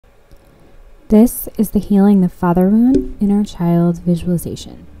This is the Healing the Fatherwound Inner Child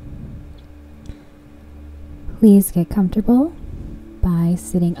visualization. Please get comfortable by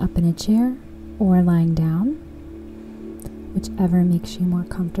sitting up in a chair or lying down, whichever makes you more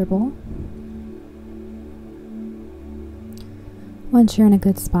comfortable. Once you're in a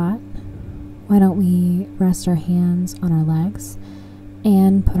good spot, why don't we rest our hands on our legs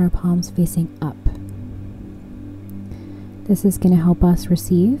and put our palms facing up. This is going to help us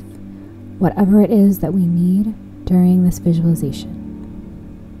receive whatever it is that we need during this visualization.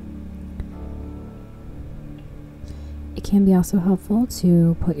 It can be also helpful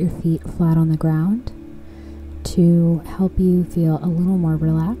to put your feet flat on the ground to help you feel a little more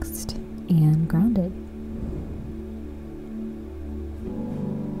relaxed and grounded.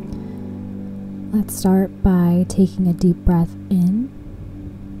 Let's start by taking a deep breath in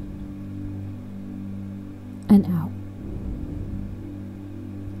and out.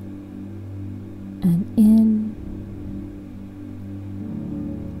 And in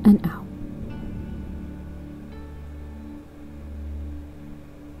and out.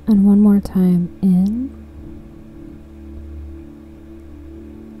 And one more time, in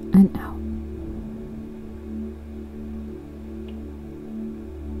and out.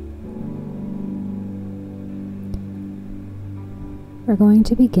 We're going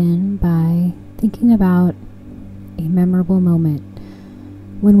to begin by thinking about a memorable moment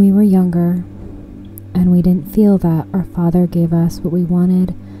when we were younger and we didn't feel that our Father gave us what we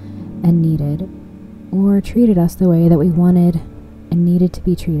wanted and needed, or treated us the way that we wanted and needed to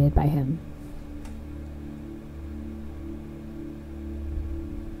be treated by Him.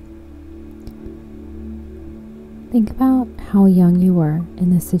 Think about how young you were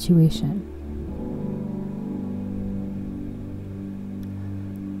in this situation.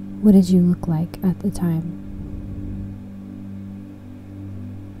 What did you look like at the time?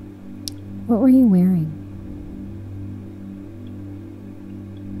 What were you wearing?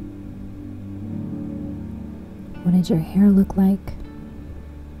 What did your hair look like?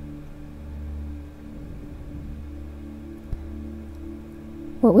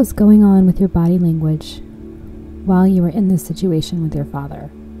 What was going on with your body language while you were in this situation with your Father?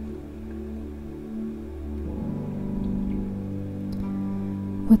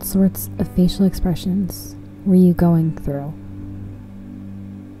 What sorts of facial expressions were you going through?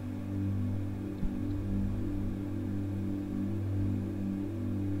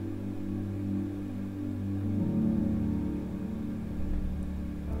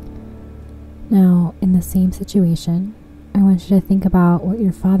 Now, in the same situation, I want you to think about what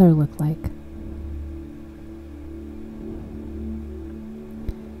your Father looked like.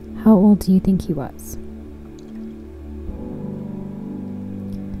 How old do you think he was?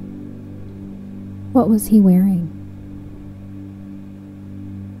 What was he wearing?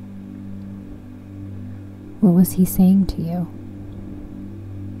 What was he saying to you?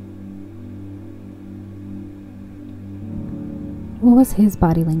 What was his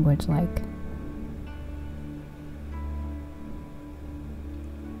body language like?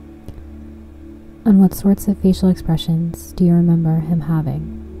 And what sorts of facial expressions do you remember him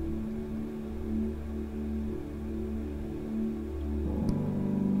having?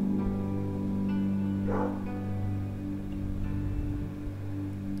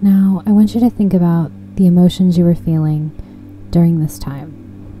 Now, I want you to think about the emotions you were feeling during this time.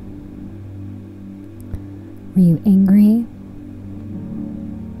 Were you angry?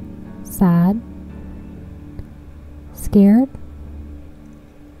 Sad? Scared?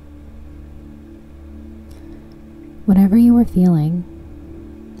 Whatever you were feeling,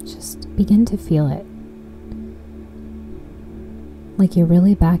 just begin to feel it. Like you're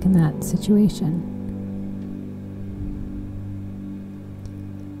really back in that situation.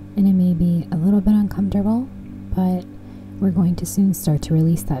 And it may be a little bit uncomfortable, but we're going to soon start to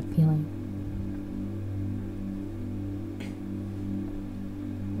release that feeling.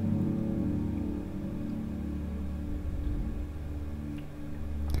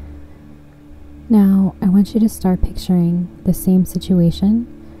 Now, I want you to start picturing the same situation,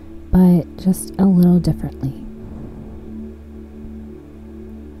 but just a little differently.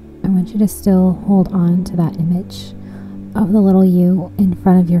 I want you to still hold on to that image of the little you in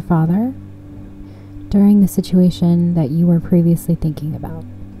front of your Father during the situation that you were previously thinking about.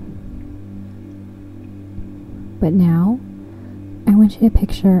 But now, I want you to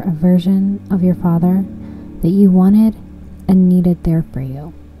picture a version of your Father that you wanted and needed there for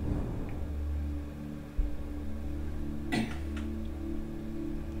you.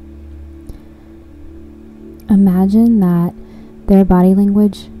 Imagine that their body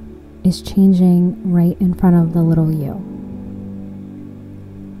language is changing right in front of the little you.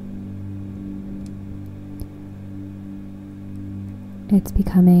 It's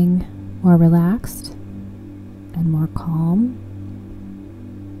becoming more relaxed and more calm.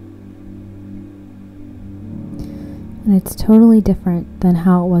 And it's totally different than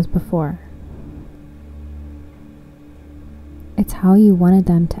how it was before. It's how you wanted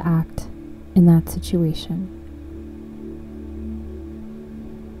them to act in that situation.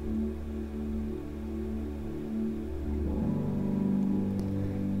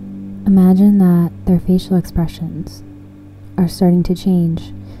 Imagine that their facial expressions are starting to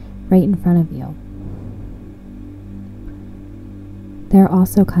change right in front of you. They're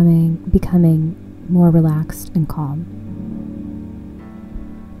also becoming more relaxed and calm.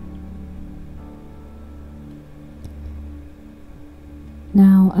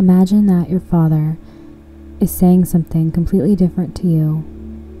 Now imagine that your father is saying something completely different to you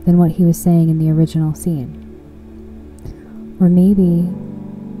than what he was saying in the original scene. Or maybe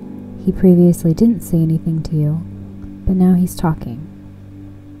he previously didn't say anything to you, but now he's talking.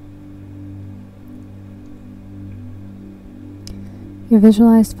 Your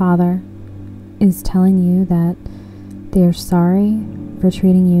visualized father is telling you that they are sorry for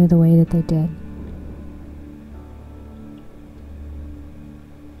treating you the way that they did.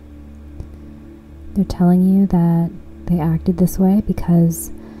 They're telling you that they acted this way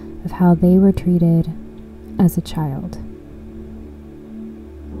because of how they were treated as a child.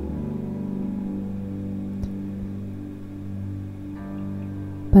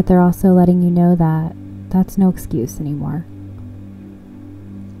 But they're also letting you know that that's no excuse anymore.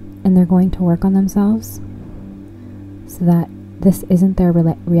 And they're going to work on themselves so that this isn't their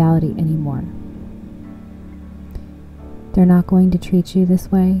reality anymore. They're not going to treat you this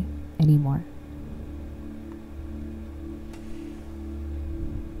way anymore.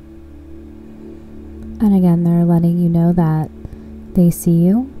 And again, they're letting you know that they see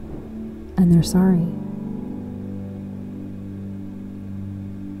you and they're sorry.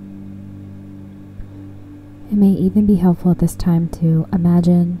 It may even be helpful at this time to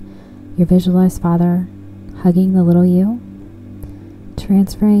imagine your visualized father hugging the little you,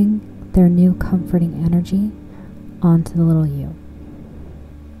 transferring their new comforting energy onto the little you.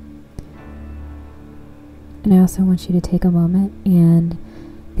 And I also want you to take a moment and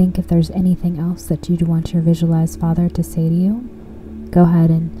think if there's anything else that you'd want your visualized father to say to you. Go ahead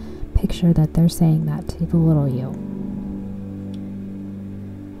and picture that they're saying that to the little you.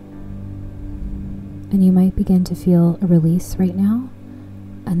 And you might begin to feel a release right now,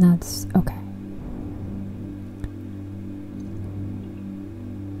 and that's okay.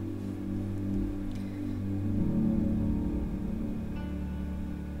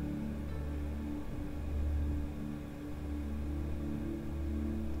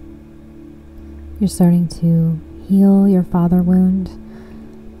 You're starting to heal your father wound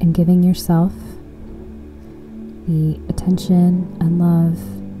and giving yourself the attention and love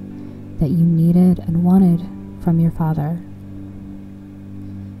that you needed and wanted from your father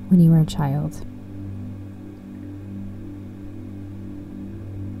when you were a child.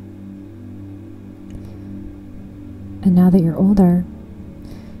 And now that you're older,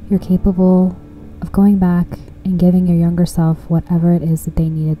 you're capable of going back and giving your younger self whatever it is that they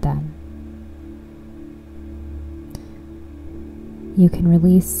needed then. You can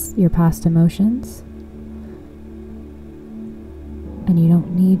release your past emotions, and you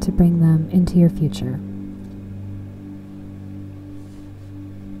don't need to bring them into your future.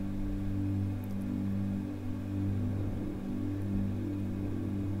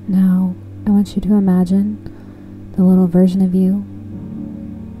 Now, I want you to imagine the little version of you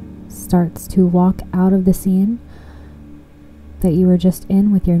starts to walk out of the scene that you were just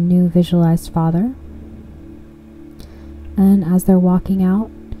in with your new visualized father. And as they're walking out,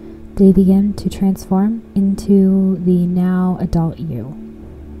 they begin to transform into the now adult you.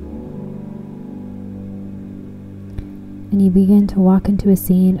 And you begin to walk into a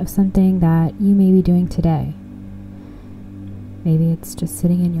scene of something that you may be doing today. Maybe it's just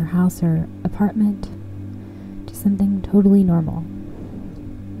sitting in your house or apartment, just something totally normal.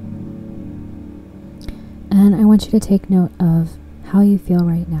 And I want you to take note of how you feel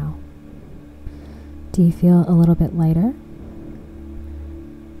right now. Do you feel a little bit lighter?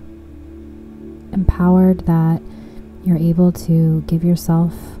 Empowered that you're able to give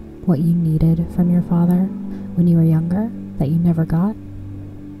yourself what you needed from your father when you were younger that you never got?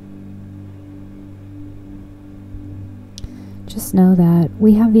 Just know that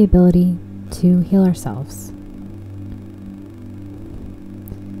we have the ability to heal ourselves.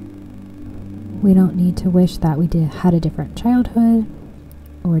 We don't need to wish that we had a different childhood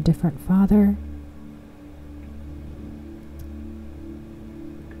or a different father.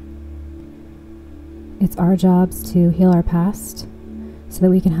 It's our jobs to heal our past so that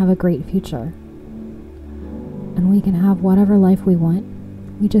we can have a great future. And we can have whatever life we want.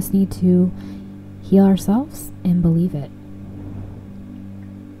 We just need to heal ourselves and believe it.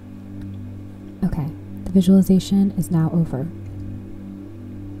 Okay, the visualization is now over.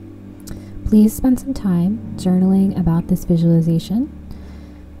 Please spend some time journaling about this visualization.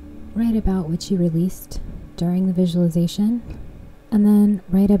 Write about what you released during the visualization, and then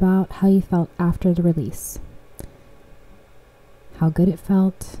write about how you felt after the release. How good it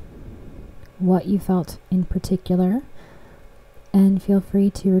felt, what you felt in particular, and feel free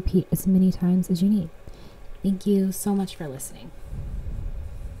to repeat as many times as you need. Thank you so much for listening.